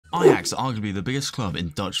Ajax are arguably the biggest club in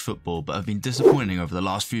Dutch football, but have been disappointing over the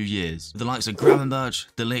last few years. With the likes of Gravenberch,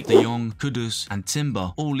 De Ligt, De Jong, Kudus and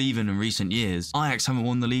Timber all leaving in recent years, Ajax haven't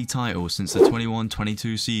won the league title since the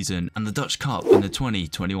 21-22 season and the Dutch Cup in the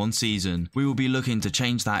 20-21 season. We will be looking to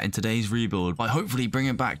change that in today's rebuild by hopefully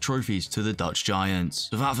bringing back trophies to the Dutch Giants.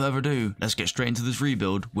 So without further ado, let's get straight into this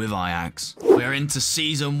rebuild with Ajax. We're into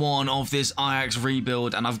season 1 of this Ajax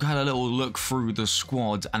rebuild, and I've had a little look through the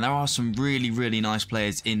squad, and there are some really nice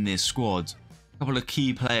players in this squad. A couple of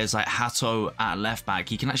key players like Hato at left back.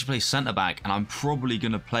 He can actually play centre back, and I'm probably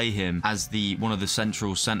going to play him as one of the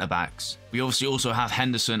central centre backs. We obviously also have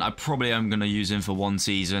Henderson. I probably am going to use him for 1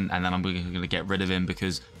 season, and then I'm going to get rid of him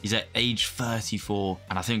because he's at age 34,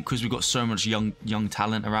 and I think because we've got so much young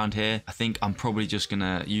talent around here, I think I'm probably just going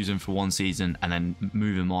to use him for 1 season and then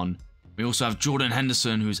move him on. We also have Jordan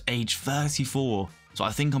Henderson, who's age 34, so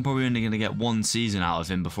I think I'm probably only going to get 1 season out of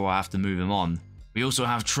him before I have to move him on. We also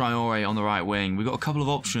have Traore on the right wing. We've got a couple of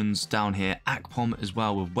options down here. Akpom as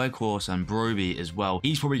well, with Weghorst and Broby as well.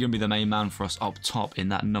 He's probably going to be the main man for us up top in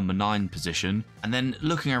that number 9 position. And then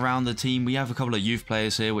looking around the team, we have a couple of youth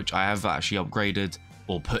players here, which I have actually upgraded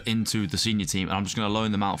or put into the senior team, and I'm just going to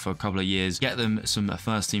loan them out for a couple of years, get them some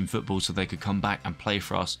first team football so they could come back and play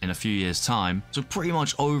for us in a few years time. So pretty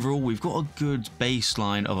much overall we've got a good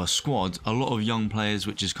baseline of a squad, a lot of young players,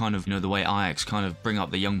 which is kind of, you know, the way Ajax kind of bring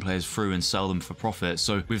up the young players through and sell them for profit.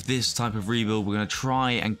 So with this type of rebuild, we're going to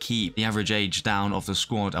try and keep the average age down of the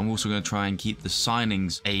squad. I'm also going to try and keep the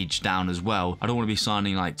signings age down as well. I don't want to be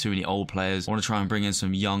signing like too many old players. I want to try and bring in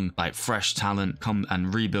some young, like fresh talent, come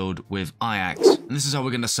and rebuild with Ajax. And this is how we're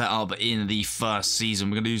going to set up in the first season.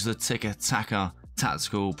 We're going to use the tiki-taka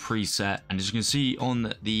tactical preset, and as you can see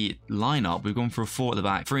on the lineup, we've gone for a 4 at the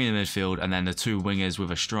back, 3 in the midfield, and then the 2 wingers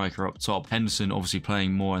with a striker up top. Henderson obviously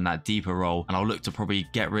playing more in that deeper role, and I'll look to probably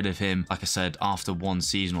get rid of him, like I said, after 1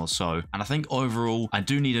 season or so. And I think overall I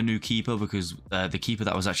do need a new keeper because the keeper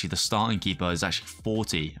that was actually the starting keeper is actually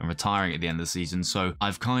 40 and retiring at the end of the season. So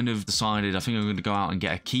I've kind of decided I think I'm going to go out and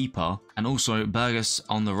get a keeper. And also Burgess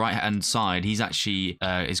on the right hand side, he's actually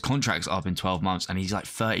his contract's up in 12 months and he's like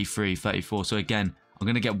 33, 34. So again, I'm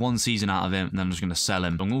going to get 1 season out of him and then I'm just going to sell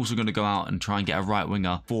him. I'm also going to go out and try and get a right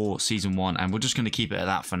winger for season 1, and we're just going to keep it at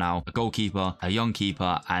that for now. A goalkeeper, a young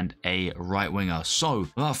keeper, and a right winger. So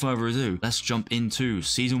without further ado, let's jump into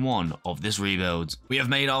season 1 of this rebuild. We have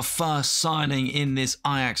made our first signing in this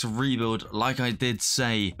Ajax rebuild. Like I did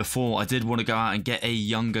say before, I did want to go out and get a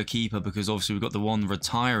younger keeper because obviously we've got the one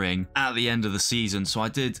retiring at the end of the season. So I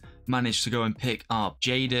did manage to go and pick up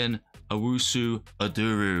Jaden Owusu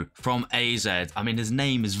Oduru from AZ. I mean, his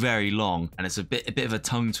name is very long and it's a bit of a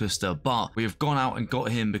tongue twister, but we have gone out and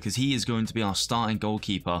got him because he is going to be our starting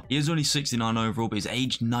goalkeeper. He is only 69 overall, but he's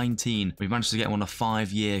age 19. We've managed to get him on a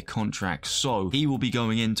 5-year contract, so he will be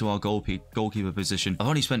going into our goalkeeper position. I've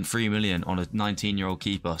only spent 3 million on a 19-year-old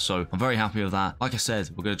keeper, so I'm very happy with that. Like I said,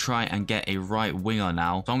 we're going to try and get a right winger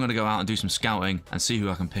now. So I'm going to go out and do some scouting and see who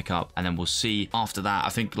I can pick up, and then we'll see after that. I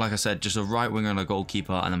think, like I said, just a right winger and a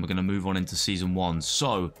goalkeeper, and then we're going to move on into season 1.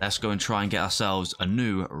 So let's go and try and get ourselves a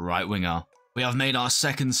new right winger. We have made our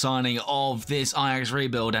second signing of this Ajax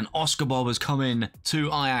rebuild, and Oscar Bob has come in to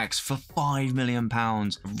Ajax for £5 million.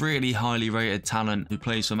 Really highly rated talent who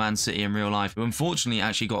plays for Man City in real life, who unfortunately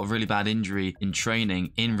actually got a really bad injury in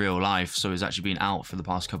training in real life, so he's actually been out for the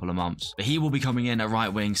past couple of months. But he will be coming in at right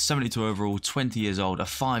wing, 72 overall, 20 years old, a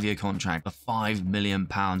 5-year contract for £5 million.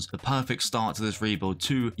 The perfect start to this rebuild.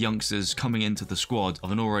 2 youngsters coming into the squad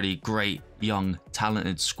of an already great young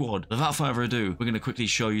talented squad. Without further ado, we're going to quickly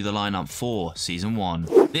show you the lineup for season 1.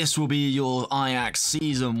 This will be your Ajax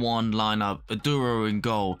season 1 lineup. Oduro in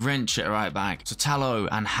goal, Wrench at right back, Sotalo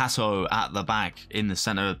and Hato at the back in the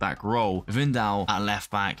centre back role, Vindal at left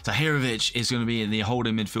back. Tahirovic is going to be in the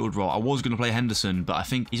holding midfield role. I was going to play Henderson, but I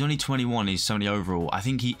think he's only 21, he's 70 overall. I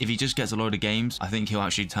think if he just gets a load of games, I think he'll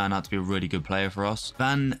actually turn out to be a really good player for us.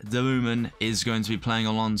 Van der Boomen is going to be playing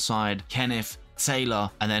alongside Kenneth Taylor,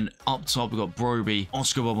 and then up top we've got Broby,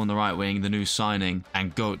 Oscar Bob on the right wing, the new signing,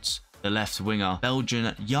 and Goetz the left winger.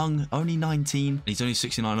 Belgian, young, only 19, and he's only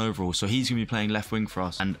 69 overall, so he's going to be playing left wing for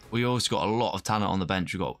us. And we also got a lot of talent on the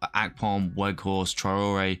bench. We've got Akpom, Weghorst,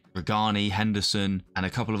 Traore, Regani, Henderson, and a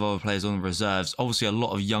couple of other players on the reserves. Obviously, a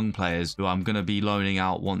lot of young players who I'm going to be loaning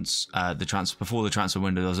out once before the transfer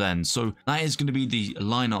window does end. So that is going to be the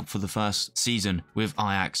lineup for the first season with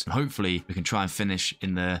Ajax, and hopefully we can try and finish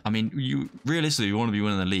in the. I mean, realistically, you want to be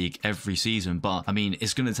winning the league every season, but I mean,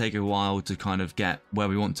 it's going to take a while to kind of get where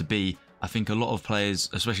we want to be. I think a lot of players,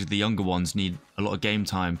 especially the younger ones, need a lot of game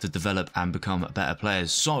time to develop and become better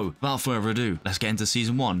players. So without further ado, let's get into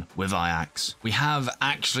season 1 with Ajax. We have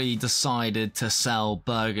actually decided to sell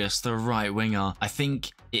Burgess, the right winger. I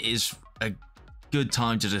think it is a good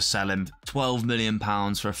time to just sell him. £12 million for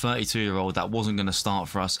a 32-year-old that wasn't going to start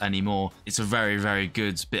for us anymore. It's a very, very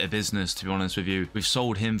good bit of business, to be honest with you. We've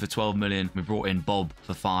sold him for 12 million. We brought in Bob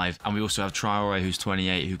for 5, and we also have Traore, who's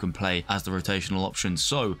 28, who can play as the rotational option.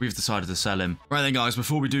 So we've decided to sell him. Right then, guys,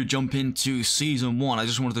 before we do jump into season 1, I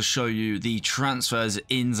just wanted to show you the transfers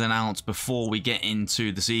ins and outs before we get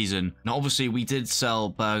into the season. Now, obviously, we did sell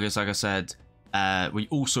Burgess, like I said. We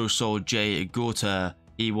also sold Jay Gorter.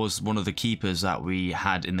 He was one of the keepers that we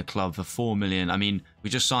had in the club for 4 million. I mean, we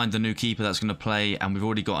just signed the new keeper that's going to play, and we've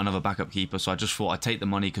already got another backup keeper, so I just thought I'd take the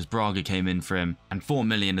money because Braga came in for him, and 4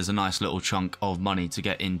 million is a nice little chunk of money to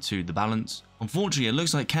get into the balance. Unfortunately, it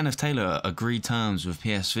looks like Kenneth Taylor agreed terms with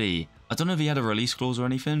PSV. I don't know if he had a release clause or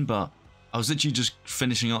anything, but I was literally just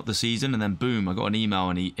finishing up the season, and then boom, I got an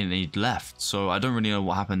email and he'd left, so I don't really know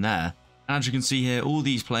what happened there. And as you can see here, all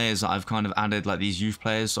these players that I've kind of added, like these youth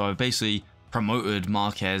players, so I've basically promoted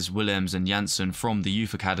Marquez, Williams and Janssen from the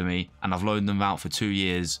youth academy, and I've loaned them out for 2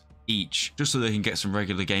 years each just so they can get some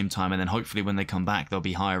regular game time, and then hopefully when they come back they'll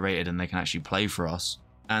be higher rated and they can actually play for us.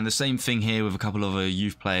 And the same thing here with a couple of other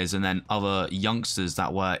youth players and then other youngsters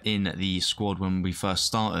that were in the squad when we first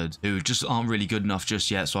started who just aren't really good enough just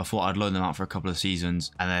yet, so I thought I'd loan them out for a couple of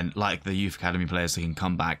seasons, and then like the youth academy players, they can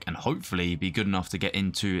come back and hopefully be good enough to get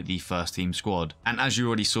into the first team squad. And as you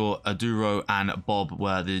already saw, Aduro and Bob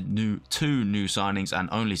were the two new signings and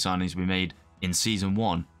only signings we made in season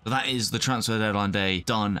 1. So that is the transfer deadline day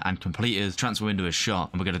done and completed. The transfer window is shut,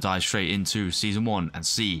 and we're going to dive straight into season 1 and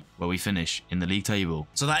see where we finish in the league table.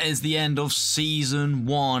 So that is the end of season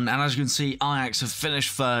 1, and as you can see, Ajax have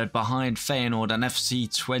finished 3rd behind Feyenoord and FC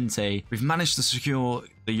Twente. We've managed to secure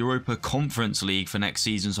the Europa Conference League for next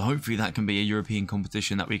season, so hopefully that can be a European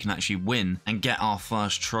competition that we can actually win and get our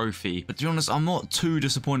first trophy. But to be honest, I'm not too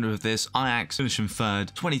disappointed with this. Ajax finishing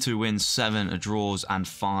 3rd, 22 wins, 7 draws and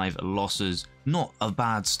 5 losses. Not a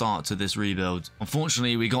bad start to this rebuild.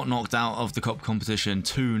 Unfortunately, we got knocked out of the cup competition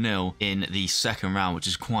 2-0 in the second round, which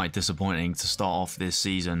is quite disappointing to start off this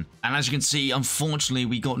season. And as you can see, unfortunately,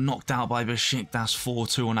 we got knocked out by Besiktas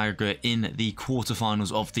 4-2 on aggregate in the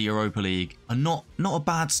quarterfinals of the Europa League. And not a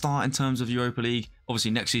bad start in terms of Europa League.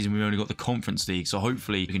 Obviously, next season we've only got the Conference League, so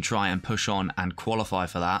hopefully we can try and push on and qualify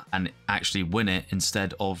for that and actually win it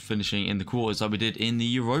instead of finishing in the quarters like we did in the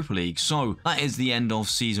Europa League. So that is the end of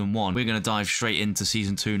season 1. We're going to dive straight into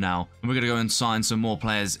season 2 now, and we're going to go and sign some more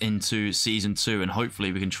players into season 2, and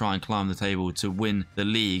hopefully we can try and climb the table to win the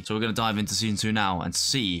league. So we're going to dive into season 2 now and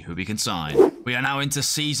see who we can sign. We are now into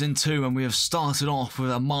season 2, and we have started off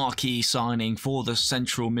with a marquee signing for the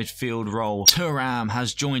central midfield role. Thuram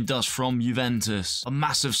has joined us from Juventus. A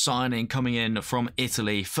massive signing coming in from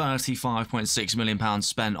Italy. £35.6 million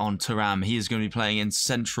spent on Thuram. He is going to be playing in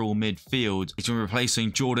central midfield. He's going to be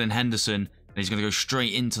replacing Jordan Henderson, and he's going to go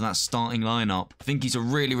straight into that starting lineup. I think he's a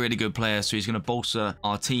really, really good player, so he's going to bolster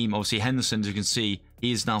our team. Obviously, Henderson, as you can see,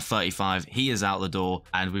 he is now 35. He is out the door,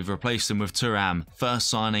 and we've replaced him with Thuram. First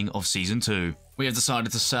signing of season 2. We have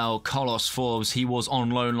decided to sell Carlos Forbes. He was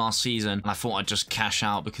on loan last season, and I thought I'd just cash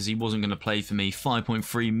out because he wasn't going to play for me.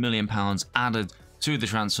 £5.3 million added to the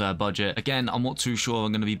transfer budget. Again, I'm not too sure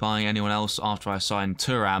I'm going to be buying anyone else after I sign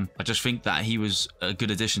Thuram. I just think that he was a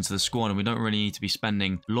good addition to the squad, and we don't really need to be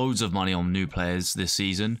spending loads of money on new players this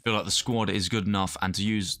season. I feel like the squad is good enough, and to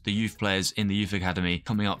use the youth players in the youth academy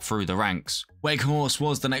coming up through the ranks. Weghorst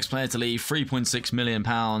was the next player to leave, £3.6 million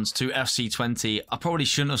to FC Twente. I probably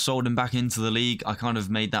shouldn't have sold him back into the league. I kind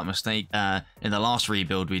of made that mistake in the last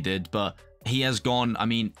rebuild we did, but he has gone. I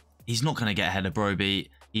mean, he's not going to get ahead of Broby.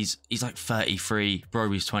 He's like 33,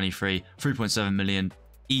 Broby's 23, 3.7 million,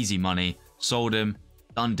 easy money. Sold him,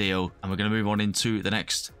 done deal, and we're going to move on into the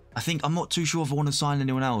next. I'm not too sure if I want to sign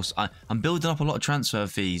anyone else. I'm building up a lot of transfer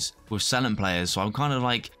fees with selling players, so I'm kind of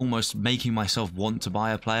like almost making myself want to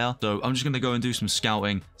buy a player. So I'm just going to go and do some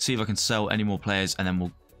scouting, see if I can sell any more players, and then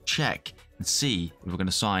we'll check and see if we're going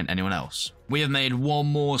to sign anyone else. We have made one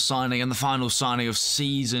more signing, and the final signing of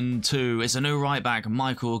season 2 is a new right back,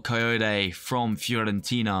 Michael Coyote from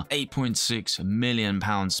Fiorentina. £8.6 million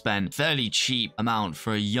spent. Fairly cheap amount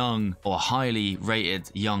for a young or highly rated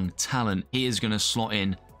young talent. He is going to slot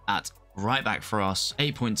in at right back for us.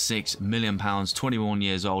 £8.6 million, 21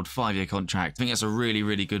 years old, 5-year contract. I think that's a really,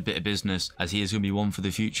 really good bit of business, as he is going to be one for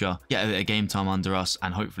the future. Get a bit of game time under us,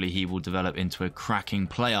 and hopefully he will develop into a cracking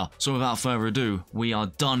player. So without further ado, we are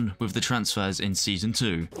done with the transfers in Season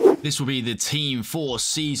 2. This will be the team for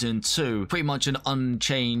Season 2. Pretty much an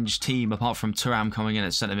unchanged team, apart from Thuram coming in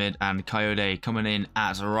at centre mid and Coyote coming in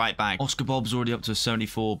at right back. Oscar Bob's already up to a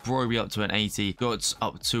 74, Broby up to an 80, Guts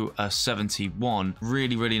up to a 71.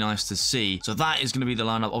 Really, really nice to see. So that is going to be the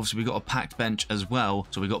lineup. Obviously, we've got a packed bench as well,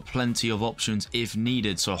 so we've got plenty of options if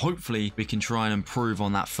needed. So hopefully we can try and improve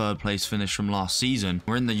on that 3rd place finish from last season.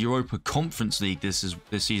 We're in the Europa Conference League this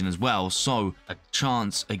season as well, so a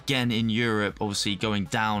chance again in Europe, obviously going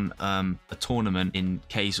down a tournament in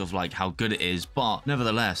case of like how good it is, but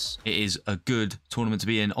nevertheless it is a good tournament to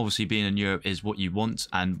be in. Obviously being in Europe is what you want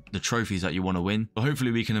and the trophies that you want to win, but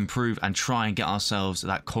hopefully we can improve and try and get ourselves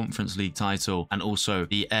that Conference League title and also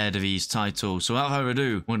the Eredivisie title. So without further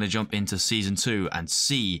ado, we're going to jump into Season 2 and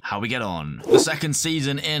see how we get on. The 2nd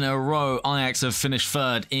season in a row, Ajax have finished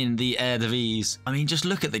 3rd in the Eredivisie. I mean, just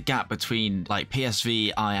look at the gap between like PSV,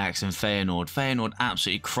 Ajax and Feyenoord. Feyenoord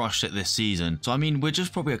absolutely crushed it this season. So I mean, we're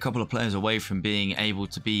just probably a couple of players away from being able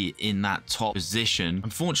to be in that top position.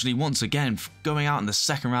 Unfortunately, once again, going out in the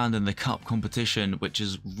 2nd round in the cup competition, which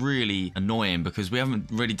is really annoying because we haven't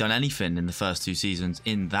really done anything in the first 2 seasons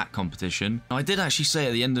in that competition. Now, I did actually say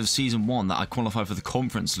at the end of Season 1 that I qualified for the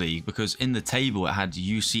Conference League because in the table it had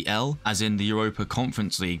UCL, as in the Europa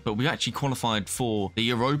Conference League, but we actually qualified for the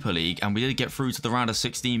Europa League and we did get through to the round of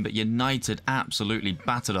 16, but United absolutely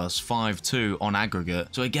battered us 5-2 on aggregate.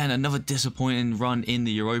 So again, another disappointing run in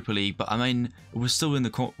the Europa League, but I mean, we're still in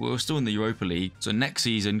the Europa League. So next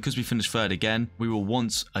season, because we finished 3rd again, we will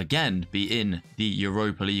once again be in the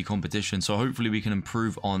Europa League competition. So hopefully we can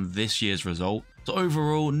improve on this year's result. So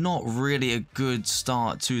overall, not really a good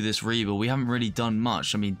start to this rebuild. We haven't really done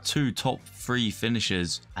much. I mean, 2 top 3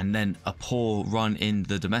 finishes and then a poor run in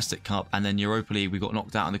the Domestic Cup, and then Europa League we got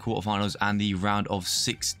knocked out in the quarterfinals and the round of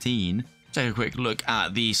 16. Take a quick look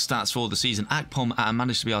at the stats for the season. Akpom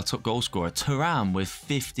managed to be our top goal scorer. Thuram with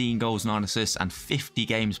 15 goals, 9 assists and 50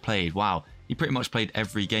 games played. Wow. He pretty much played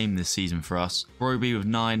every game this season for us. Broby with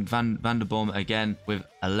 9, Van der Boom again with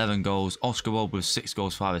 11 goals, Oscar Bob with 6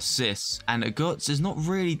 goals, 5 assists, and Guts is not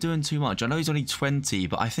really doing too much. I know he's only 20,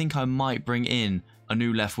 but I think I might bring in a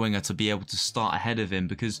new left winger to be able to start ahead of him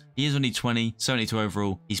because he is only 20, 72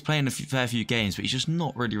 overall. He's playing a fair few games, but he's just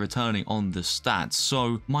not really returning on the stats.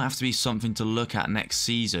 So might have to be something to look at next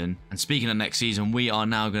season. And speaking of next season, we are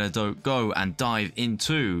now going to go and dive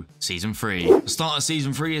into Season 3. The start of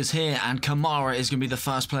Season 3 is here, and Kamara is going to be the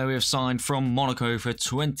first player we have signed from Monaco for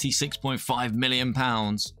 £26.5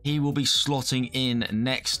 million. He will be slotting in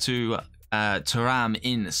next to Thuram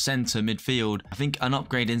in centre midfield. I think an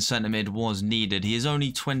upgrade in centre mid was needed. He is only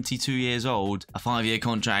 22 years old, a 5-year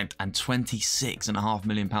contract and £26.5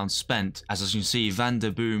 million spent. As you can see, Van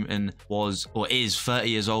der Boom is 30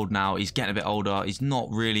 years old now. He's getting a bit older. He's not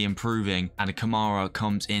really improving, and Kamara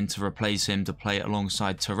comes in to replace him to play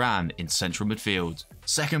alongside Thuram in central midfield.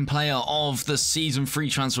 Second player of the Season 3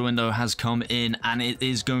 transfer window has come in, and it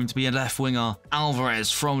is going to be a left winger.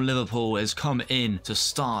 Alvarez from Liverpool has come in to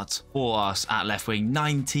start for us at left wing.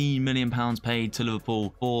 £19 million paid to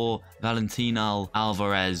Liverpool for Valentino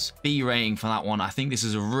Alvarez. B rating for that one. I think this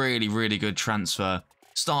is a really, really good transfer.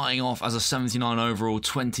 Starting off as a 79 overall,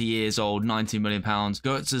 20 years old, £19 million.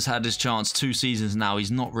 Goetz has had his chance 2 seasons now.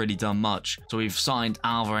 He's not really done much. So we've signed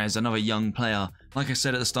Alvarez, another young player. Like I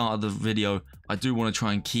said at the start of the video, I do want to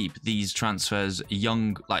try and keep these transfers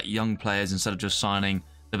young players instead of just signing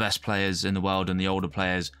the best players in the world and the older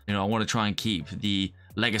players. You know, I want to try and keep the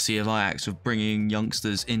legacy of Ajax of bringing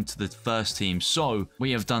youngsters into the first team. So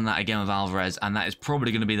we have done that again with Alvarez, and that is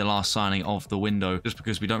probably going to be the last signing of the window just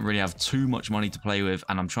because we don't really have too much money to play with,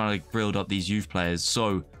 and I'm trying to build up these youth players.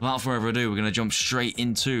 So without further ado, we're going to jump straight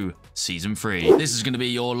into Season 3. This is going to be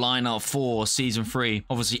your lineup for Season 3.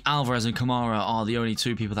 Obviously, Alvarez and Kamara are the only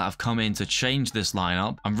 2 people that have come in to change this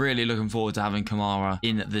lineup. I'm really looking forward to having Kamara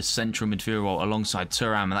in the central midfield role alongside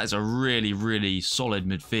Thuram, and that is a really, really solid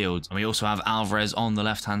midfield. And we also have Alvarez on the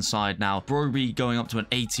left-hand side now. Broby going up to an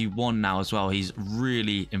 81 now as well. He's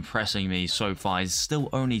really impressing me so far. He's still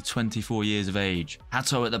only 24 years of age.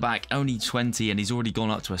 Hato at the back, only 20, and he's already gone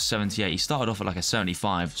up to a 78. He started off at like a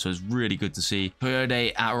 75, so it's really good to see.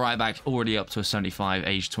 Coyote at right back, already up to a 75,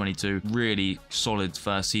 age 22. Really solid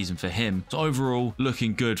first season for him. So overall,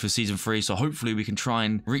 looking good for Season 3. So hopefully we can try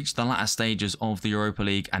and reach the latter stages of the Europa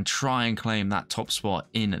League and try and claim that top spot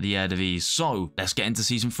in the Eredivisie. So let's get into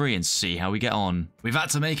Season 3 and see how we get on. We've We've had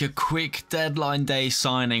to make a quick deadline day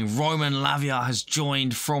signing. Roman Lavia has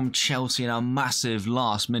joined from Chelsea in a massive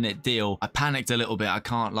last-minute deal. I panicked a little bit, I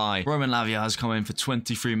can't lie. Roman Lavia has come in for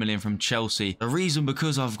 23 million from Chelsea. The reason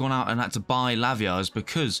because I've gone out and had to buy Lavia is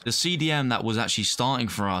because the CDM that was actually starting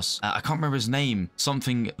for us, I can't remember his name,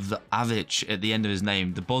 something Avic at the end of his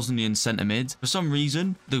name, the Bosnian centre mid. For some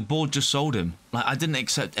reason, the board just sold him. Like, I didn't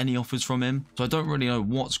accept any offers from him, so I don't really know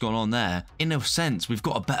what's gone on there. In a sense, we've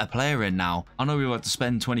got a better player in now. I know we were about to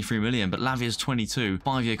spend 23 million, but Lavia's 22,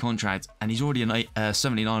 5-year contract, and he's already an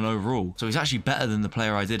 79 overall. So he's actually better than the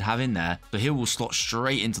player I did have in there. So he will slot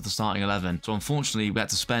straight into the starting 11. So unfortunately, we had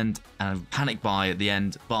to spend and panic buy at the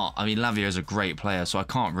end. But I mean, Lavia is a great player, so I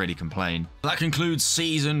can't really complain. That concludes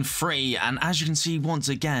season 3, and as you can see once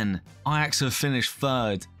again, Ajax have finished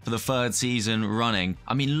 3rd for the 3rd season running.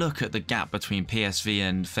 I mean, look at the gap between PSV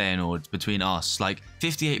and Feyenoord, between us. Like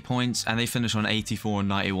 58 points, and they finish on 84 and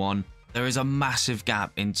 91. There is a massive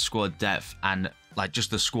gap in squad depth and like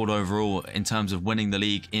just the squad overall in terms of winning the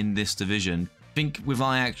league in this division. I think with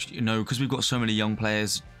Ajax, you know, because we've got so many young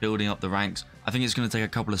players building up the ranks, I think it's going to take a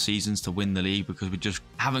couple of seasons to win the league because we just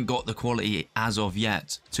haven't got the quality as of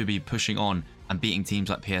yet to be pushing on and beating teams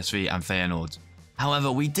like PSV and Feyenoord.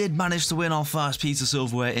 However, we did manage to win our first piece of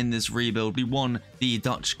silverware in this rebuild. We won the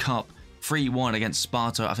Dutch Cup 3-1 against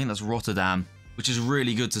Sparta. I think that's Rotterdam, which is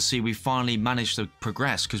really good to see. We finally managed to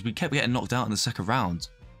progress because we kept getting knocked out in the second round.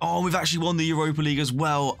 Oh, we've actually won the Europa League as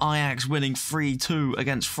well. Ajax winning 3-2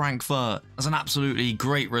 against Frankfurt. That's an absolutely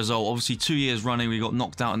great result. Obviously, 2 years running, we got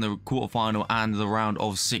knocked out in the quarterfinal and the round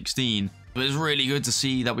of 16. But it's really good to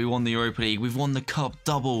see that we won the Europa League. We've won the Cup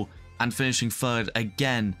double and finishing 3rd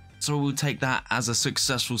again. So we'll take that as a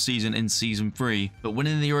successful season in Season 3. But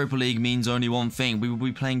winning the Europa League means only one thing. We will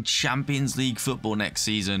be playing Champions League football next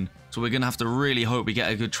season. So we're going to have to really hope we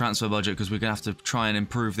get a good transfer budget because we're going to have to try and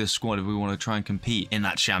improve this squad if we want to try and compete in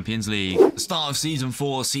that Champions League. The start of Season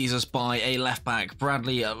 4 sees us buy a left-back,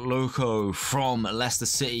 Bradley Loco, from Leicester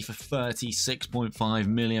City for £36.5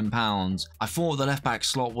 million. I thought the left-back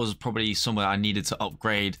slot was probably somewhere I needed to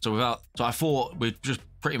upgrade. So I thought we'd just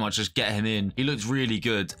pretty much just get him in. He looks really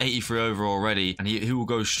good, 83 overall already, and he will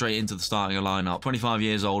go straight into the starting lineup. 25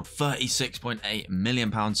 years old, £36.8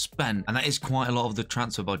 million spent, and that is quite a lot of the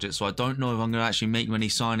transfer budget, so I don't know if I'm going to actually make many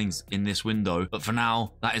signings in this window, but for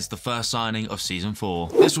now, that is the first signing of Season 4.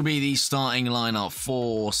 This will be the starting lineup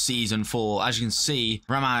for Season 4. As you can see,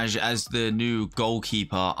 Ramaj as the new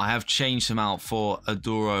goalkeeper. I have changed him out for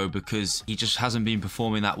Aduro because he just hasn't been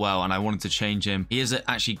performing that well, and I wanted to change him. He has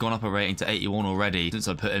actually gone up a rating to 81 already since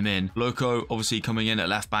I put him in. Loco obviously coming in at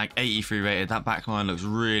left back, 83 rated. That back line looks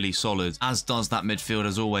really solid, as does that midfield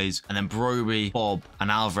as always. And then Broby, Bob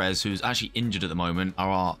and Alvarez, who's actually injured at the moment, are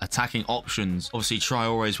our attacking options. Obviously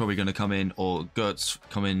Traore is probably going to come in, or Gertz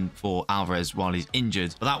come in for Alvarez while he's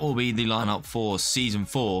injured. But that will be the lineup for Season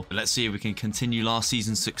 4. But let's see if we can continue last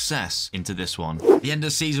season's success into this one. The end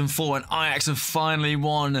of Season 4 and Ajax have finally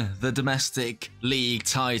won the domestic league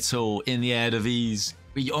title in the Eredivisie.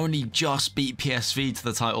 We only just beat PSV to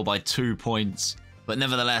the title by 2 points. But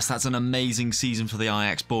nevertheless, that's an amazing season for the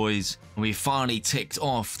Ajax boys. And we finally ticked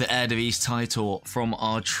off the Eredivisie title from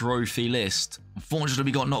our trophy list. Unfortunately,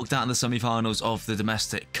 we got knocked out in the semi-finals of the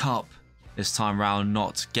domestic cup. This time round,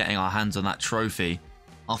 not getting our hands on that trophy.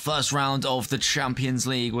 Our first round of the Champions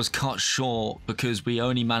League was cut short because we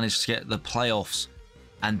only managed to get the playoffs.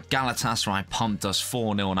 And Galatasaray pumped us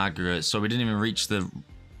 4-0 on aggregate. So we didn't even reach the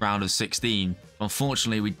round of 16.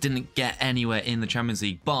 Unfortunately, we didn't get anywhere in the Champions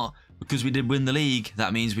League, but because we did win the league,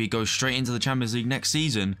 that means we go straight into the Champions League next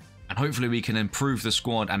season, and hopefully we can improve the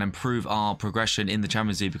squad and improve our progression in the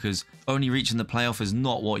Champions League, because only reaching the playoff is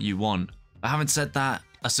not what you want. But having said that,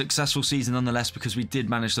 a successful season nonetheless, because we did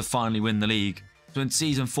manage to finally win the league. So in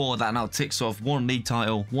Season 4, that now ticks off 1 league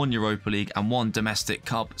title, 1 Europa League, and 1 domestic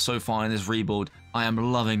cup so far in this rebuild. I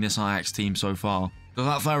am loving this Ajax team so far. So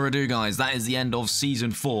without further ado, guys, that is the end of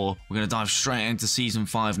Season 4. We're going to dive straight into Season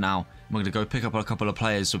 5 now. We're going to go pick up a couple of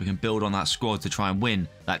players so we can build on that squad to try and win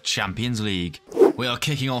that Champions League. We are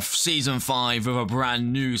kicking off Season 5 with a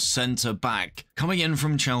brand new centre-back. Coming in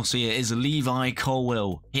from Chelsea, it is Levi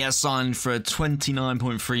Colwill. He has signed for a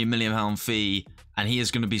 £29.3 million fee, and he is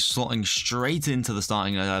going to be slotting straight into the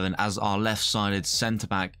starting 11 as our left-sided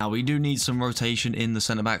centre-back. Now, we do need some rotation in the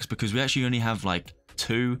centre-backs because we actually only have, like,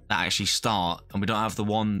 2 that actually start, and we don't have the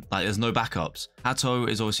one, like, there's no backups. Hato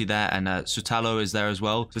is obviously there, and Sutalo is there as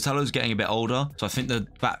well. Sutalo's getting a bit older, so I think the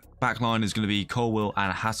back line is going to be Colwill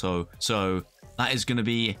and Hato. So That is going to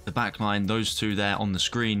be the back line, those two there on the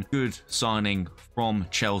screen. Good signing from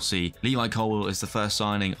Chelsea. Levi Colwill is the first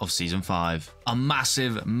signing of Season 5. A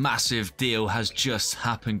massive, massive deal has just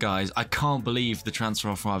happened, guys. I can't believe the transfer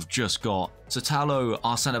offer I've just got. So Tallow,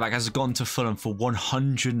 our centre-back, has gone to Fulham for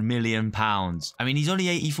 £100 million. I mean, he's only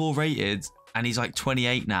 84 rated. And he's like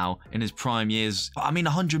 28 now in his prime years. I mean,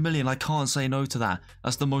 100 million, I can't say no to that.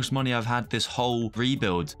 That's the most money I've had this whole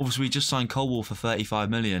rebuild. Obviously, we just signed Colwill for 35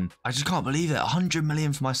 million. I just can't believe it. 100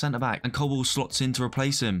 million for my centre-back. And Colwill slots in to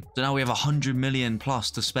replace him. So now we have 100 million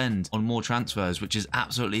plus to spend on more transfers, which is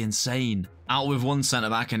absolutely insane. Out with one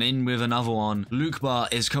centre-back and in with another one. Luke Barr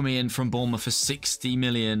is coming in from Bournemouth for 60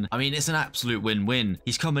 million. I mean, it's an absolute win-win.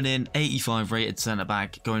 He's coming in 85 rated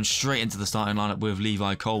centre-back, going straight into the starting lineup with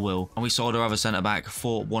Levi Colwill. And we sold our other centre-back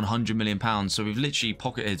for £100 million. So we've literally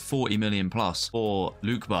pocketed 40 million plus for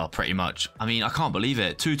Luke Barr, pretty much. I mean, I can't believe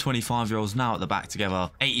it. Two 25-year-olds now at the back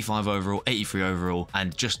together. 85 overall, 83 overall,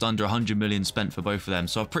 and just under 100 million spent for both of them.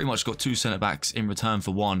 So I've pretty much got two centre-backs in return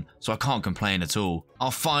for one. So I can't complain at all.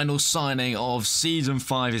 Our final signing of Season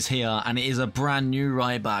 5 is here, and it is a brand new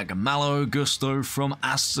right back, Malo Gusto from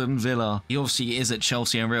Aston Villa. He obviously is at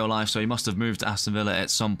Chelsea in real life, so he must have moved to Aston Villa at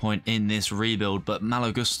some point in this rebuild, but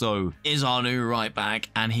Malo Gusto is our new right back,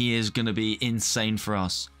 and he is going to be insane for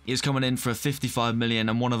us. He is coming in for 55 million,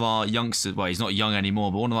 and one of our youngsters, well, he's not young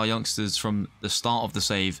anymore, but one of our youngsters from the start of the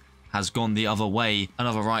save has gone the other way.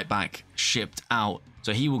 Another right back shipped out.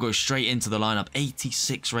 So he will go straight into the lineup.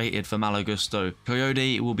 86 rated for Malo Gusto.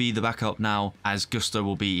 Coyote will be the backup now, as Gusto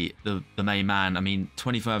will be the main man. I mean,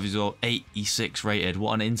 25 years old, 86 rated.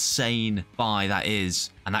 What an insane buy that is.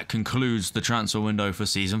 And that concludes the transfer window for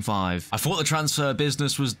Season 5. I thought the transfer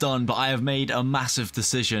business was done, but I have made a massive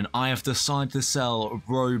decision. I have decided to sell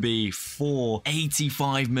Roby for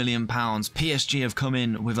 £85 million. PSG have come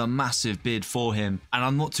in with a massive bid for him, and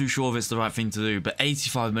I'm not too sure if it's the right thing to do, but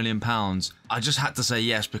 £85 million, I just had to say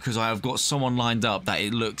yes because I have got someone lined up that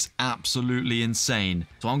it looks absolutely insane.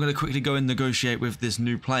 So I'm going to quickly go and negotiate with this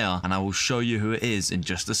new player, and I will show you who it is in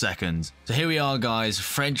just a second. So here we are, guys.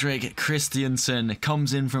 Frederick Christiansen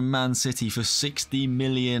comes in from Man City for £60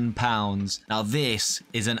 million. Now this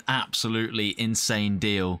is an absolutely insane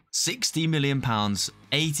deal. £60 million,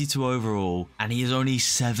 82 overall, and he is only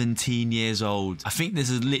 17 years old. I think this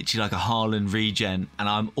is literally like a Haaland regen, and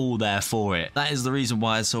I'm all there for it. That is the reason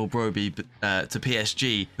why I sold Broby to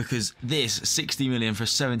PSG, because this 60 million for a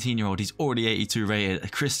 17-year-old, he's already 82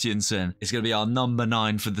 rated. Christiansen is going to be our number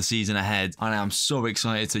 9 for the season ahead, and I'm so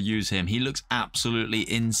excited to use him. He looks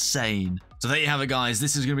absolutely insane. So there you have it, guys.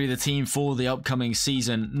 This is going to be the team for the upcoming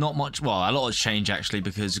season. Not much, well, a lot has changed actually,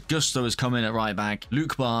 because Gusto has come in at right back.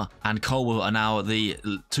 Luke Barr and Colwill are now the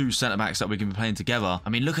two centre-backs that we can be playing together. I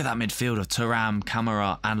mean, look at that midfield of Thuram,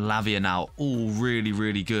 Camara and Lavia now. All really,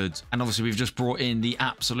 really good. And obviously, we've just brought in the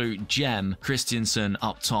absolute gem, Christiansen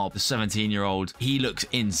up top, the 17-year-old. He looks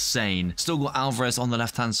insane. Still got Alvarez on the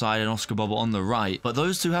left-hand side and Oscar Bobo on the right. But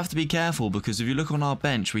those two have to be careful, because if you look on our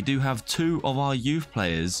bench, we do have two of our youth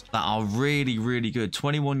players that are really good,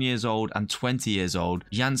 21 years old and 20 years old,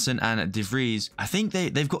 Janssen and De Vries. I think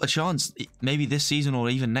they've got a chance maybe this season or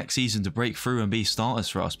even next season to break through and be starters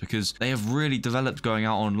for us, because they have really developed going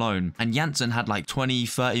out on loan. And Janssen had like 20,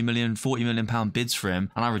 30 million, 40 million pound bids for him,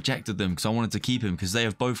 and I rejected them because I wanted to keep him, because they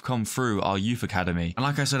have both come through our youth academy. And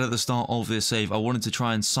like I said at the start of this save, I wanted to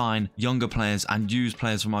try and sign younger players and use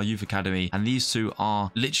players from our youth academy, and these two are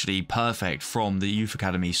literally perfect from the youth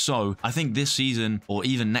academy. So I think this season or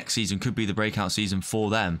even next season could be the breakout season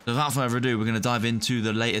for them. So without further ado, we're going to dive into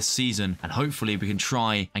the latest season, and hopefully we can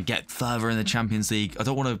try and get further in the Champions League. I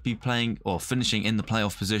don't want to be playing or finishing in the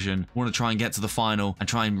playoff position. I want to try and get to the final and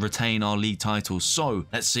try and retain our league titles. So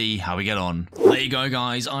let's see how we get on. There you go,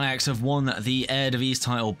 guys. Ajax have won the Eredivisie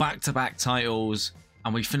title, back-to-back titles.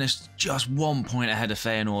 And we finished just 1 point ahead of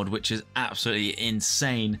Feyenoord, which is absolutely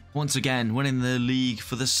insane. Once again, winning the league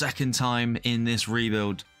for the second time in this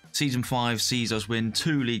rebuild. Season 5 sees us win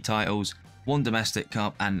 2 league titles, 1 domestic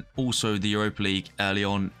cup, and also the Europa League early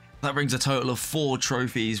on. That brings a total of 4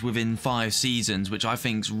 trophies within 5 seasons, which I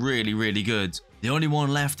think is really good. The only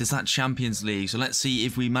one left is that Champions League, so let's see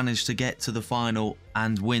if we manage to get to the final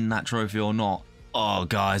and win that trophy or not. Oh,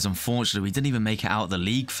 guys, unfortunately, we didn't even make it out of the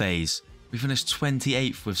league phase. We finished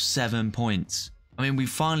 28th with 7 points. I mean, we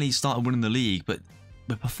finally started winning the league, but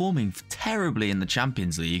we're performing terribly in the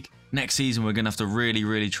Champions League. Next season, we're going to have to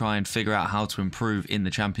really try and figure out how to improve in the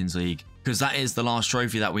Champions League, because that is the last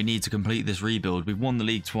trophy that we need to complete this rebuild. We've won the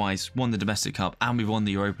league twice, won the domestic cup, and we've won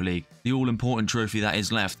the Europa League. The all-important trophy that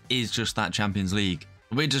is left is just that Champions League.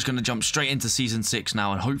 We're just going to jump straight into Season 6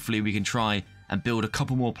 now, and hopefully we can try and build a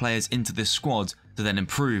couple more players into this squad to then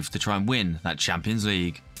improve to try and win that Champions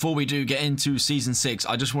League. Before we do get into Season 6,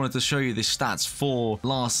 I just wanted to show you the stats for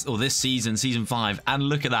this season, Season 5, and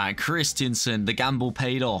look at that. Christensen, the gamble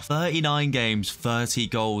paid off. 39 games, 30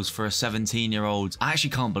 goals for a 17-year-old. I actually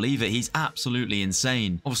can't believe it. He's absolutely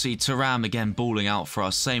insane. Obviously, Thuram again balling out for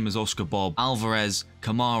us, same as Oscar Bob, Alvarez,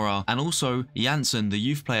 Kamara, and also Janssen, the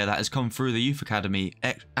youth player that has come through the youth academy,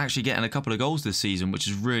 actually getting a couple of goals this season, which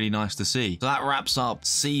is really nice to see. So that wraps up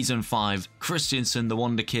Season 5. Christensen, the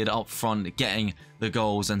wonder kid up front, getting the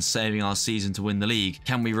goals and saving our season to win the league.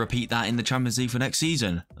 Can we repeat that in the Champions League for next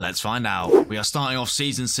season? Let's find out. We are starting off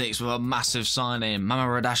Season 6 with a massive signing.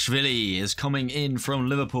 Mamaradashvili is coming in from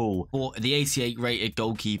Liverpool. For the 88 rated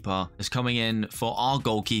goalkeeper is coming in for our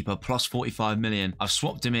goalkeeper plus 45 million. I've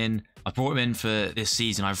swapped him in. I brought him in for this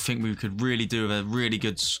season. I think we could really do with a really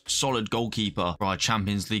good, solid goalkeeper for our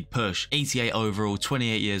Champions League push. 88 overall,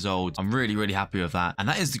 28 years old. I'm really, really happy with that. And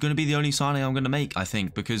that is going to be the only signing I'm going to make, I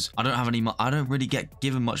think, because I don't really get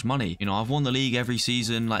given much money. You know, I've won the league every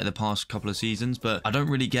season, like the past couple of seasons, but I don't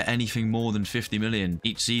really get anything more than 50 million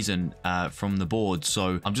each season from the board.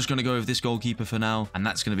 So I'm just going to go with this goalkeeper for now, and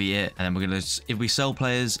that's going to be it. And then we're going to, if we sell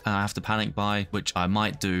players and I have to panic buy, which I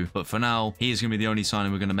might do, but for now, he is going to be the only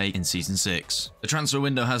signing we're going to make in Season 6. The transfer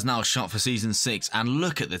window has now shut for Season 6, and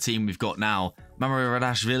look at the team we've got now.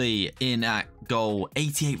 Mamaradashvili in at goal,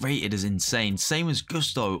 88 rated is insane. Same as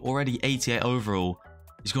Gusto, already 88 overall.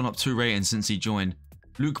 He's gone up 2 ratings since he joined.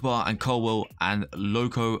 Lukbar and Colwell and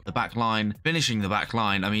Loco, the back line, finishing the back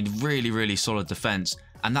line. I mean, really, really solid defense.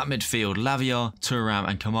 And that midfield, Lavia, Thuram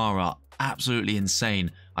and Kamara, absolutely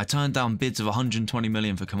insane. I turned down bids of 120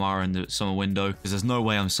 million for Kamara in the summer window because there's no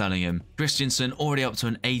way I'm selling him. Christensen already up to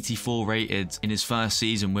an 84 rated in his first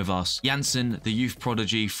season with us. Janssen, the youth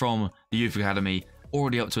prodigy from the youth academy,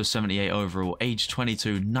 already up to a 78 overall, age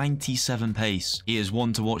 22, 97 pace. He is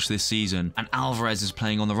one to watch this season. And Alvarez is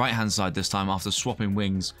playing on the right-hand side this time after swapping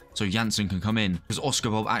wings so Janssen can come in. Because Oscar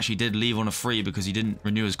Bob actually did leave on a free because he didn't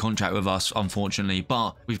renew his contract with us, unfortunately.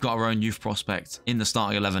 But we've got our own youth prospect in the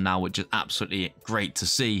starting 11 now, which is absolutely great to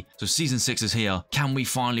see. So Season 6 is here. Can we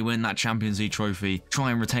finally win that Champions League trophy?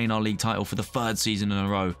 Try and retain our league title for the 3rd season in a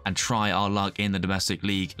row and try our luck in the domestic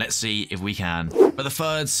league. Let's see if we can. For the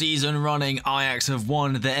 3rd season running, Ajax have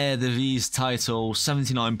won the Eredivisie title,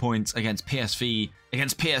 79 points against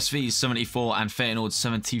PSV's 74 and Feyenoord's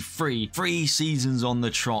 73. 3 seasons on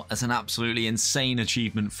the trot. That's an absolutely insane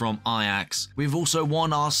achievement from Ajax. We've also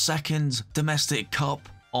won our 2nd domestic cup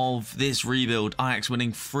of this rebuild. Ajax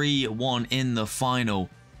winning 3-1 in the final.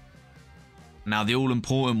 Now the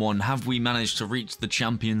all-important one, have we managed to reach the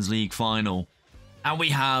Champions League final? And we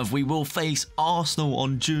have. We will face Arsenal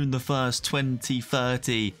on June the 1st,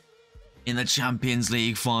 2030 in the Champions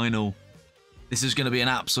League final. This is going to be an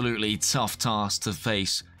absolutely tough task to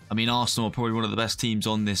face. I mean, Arsenal are probably one of the best teams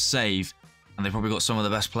on this save, and they've probably got some of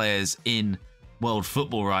the best players in world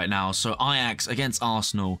football right now. So Ajax against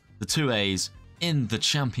Arsenal, the 2As in the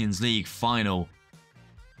Champions League final.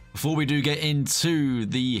 Before we do get into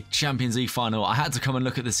the Champions League final, I had to come and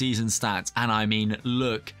look at the season stats, and I mean,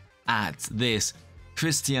 look at this.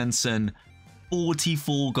 Christensen,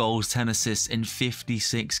 44 goals, 10 assists in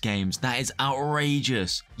 56 games. That is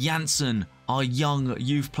outrageous. Janssen, our young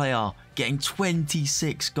youth player, getting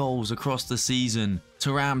 26 goals across the season.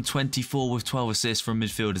 Thuram, 24 with 12 assists from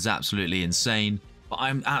midfield is absolutely insane. But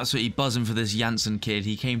I'm absolutely buzzing for this Janssen kid.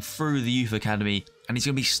 He came through the youth academy and he's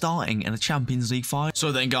going to be starting in a Champions League final.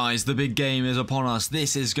 So then, guys, the big game is upon us.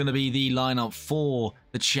 This is going to be the lineup for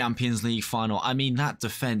the Champions League final. I mean, that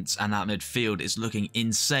defense and that midfield is looking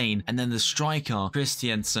insane. And then the striker,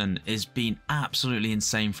 Christensen, has been absolutely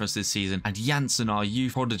insane for us this season. And Janssen, our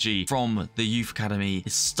youth prodigy from the youth academy,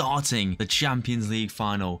 is starting the Champions League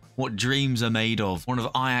final. What dreams are made of. One of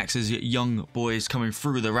Ajax's young boys coming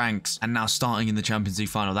through the ranks and now starting in the Champions League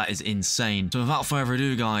final. That is insane. So without further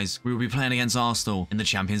ado, guys, we will be playing against Arsenal in the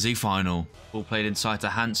Champions League final. Ball played inside to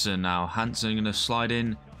Hansen now. Hansen going to slide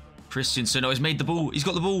in. Christensen, oh, he's made the ball. He's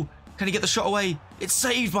got the ball. Can he get the shot away? It's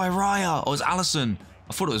saved by Raya. Oh, it's Alisson.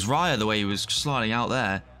 I thought it was Raya the way he was sliding out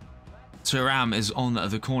there. Thuram is on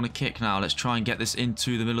the corner kick now. Let's try and get this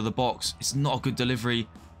into the middle of the box. It's not a good delivery.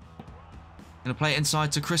 Going to play it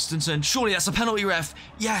inside to Christensen. Surely that's a penalty, ref.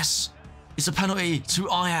 Yes. It's a penalty to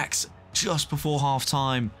Ajax just before half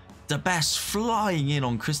time. The best flying in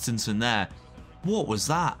on Christensen there. What was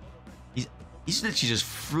that? He's literally just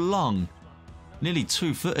flung. Nearly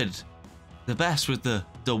two-footed. The best with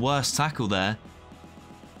the worst tackle there.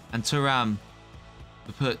 And Thuram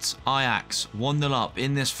to put Ajax 1-0 up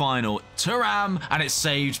in this final. Thuram! And it's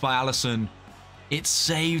saved by Alisson. It's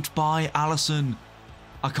saved by Alisson.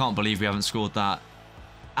 I can't believe we haven't scored that.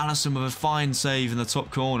 Alisson with a fine save in the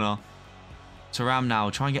top corner. Thuram now,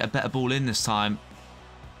 try and get a better ball in this time.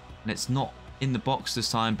 And it's not in the box this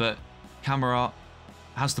time, but Camara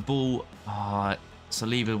has the ball.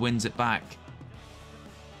 Saliba wins it back.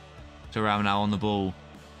 Thuram now on the ball.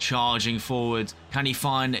 Charging forward. Can he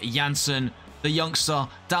find Janssen, the youngster,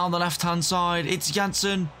 down the left-hand side? It's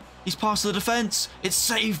Janssen. He's past the defence. It's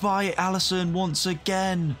saved by Alisson once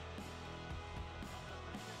again.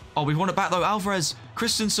 Oh, we've won it back though. Alvarez,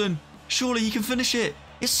 Christensen. Surely he can finish it.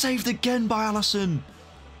 It's saved again by Alisson.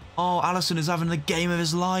 Oh, Alisson is having the game of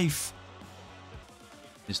his life.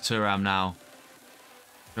 It's Thuram now.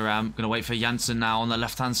 Thuram going to wait for Janssen now on the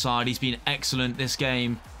left-hand side. He's been excellent this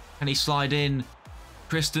game. Can he slide in?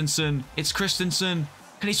 Christensen. It's Christensen.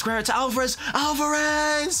 Can he square it to Alvarez?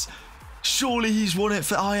 Alvarez! Surely he's won it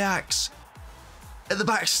for Ajax. At the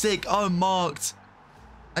back stick, unmarked.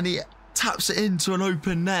 And he taps it into an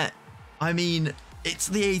open net. I mean, it's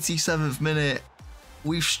the 87th minute.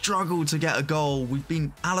 We've struggled to get a goal.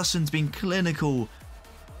 Alisson's been clinical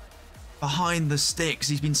behind the sticks.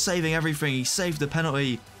 He's been saving everything. He saved the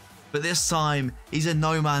penalty. But this time, he's in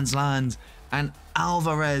no man's land. And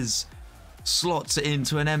Alvarez slots it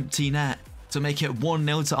into an empty net to make it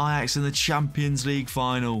 1-0 to Ajax in the Champions League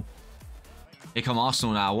final. Here come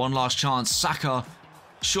Arsenal now. One last chance. Saka.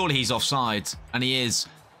 Surely he's offside. And he is.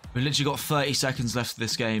 We've literally got 30 seconds left of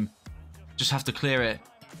this game. Just have to clear it.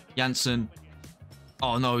 Janssen.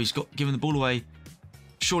 Oh no, he's given the ball away.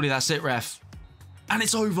 Surely that's it, ref. And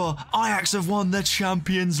it's over. Ajax have won the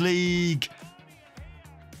Champions League.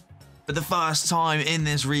 For the first time in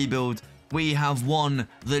this rebuild, we have won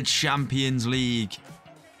the Champions League.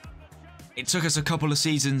 It took us a couple of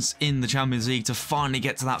seasons in the Champions League to finally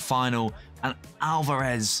get to that final. And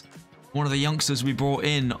Alvarez, one of the youngsters we brought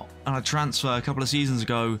in on a transfer a couple of seasons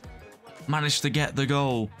ago, managed to get the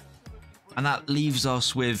goal. And that leaves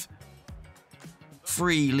us with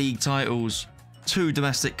 3 league titles, 2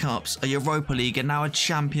 domestic cups, a Europa League, and now a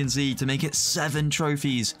Champions League to make it 7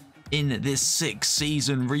 trophies in this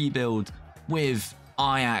 6-season rebuild with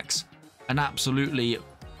Ajax. An absolutely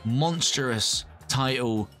monstrous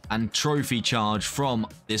title and trophy charge from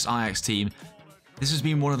this Ajax team. This has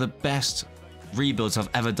been one of the best rebuilds I've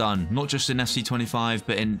ever done, not just in FC25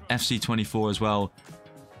 but in FC24 as well.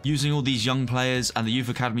 Using all these young players and the youth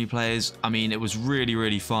academy players, I mean, it was really,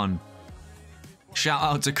 really fun. Shout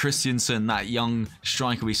out to Christensen, that young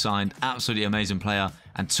striker we signed, absolutely amazing player.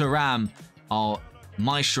 And Thuram, our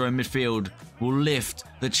maestro in midfield, will lift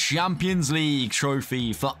the Champions League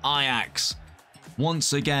trophy for Ajax.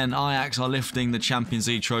 Once again, Ajax are lifting the Champions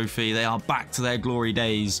League trophy. They are back to their glory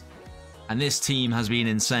days. And this team has been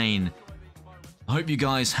insane. I hope you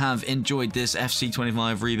guys have enjoyed this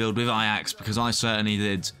FC25 rebuild with Ajax, because I certainly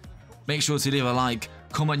did. Make sure to leave a like,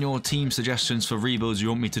 comment your team suggestions for rebuilds you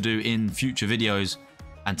want me to do in future videos,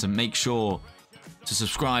 and to make sure to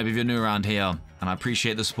subscribe if you're new around here. And I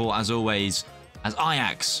appreciate the support as always, as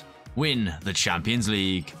Ajax win the Champions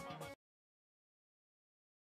League.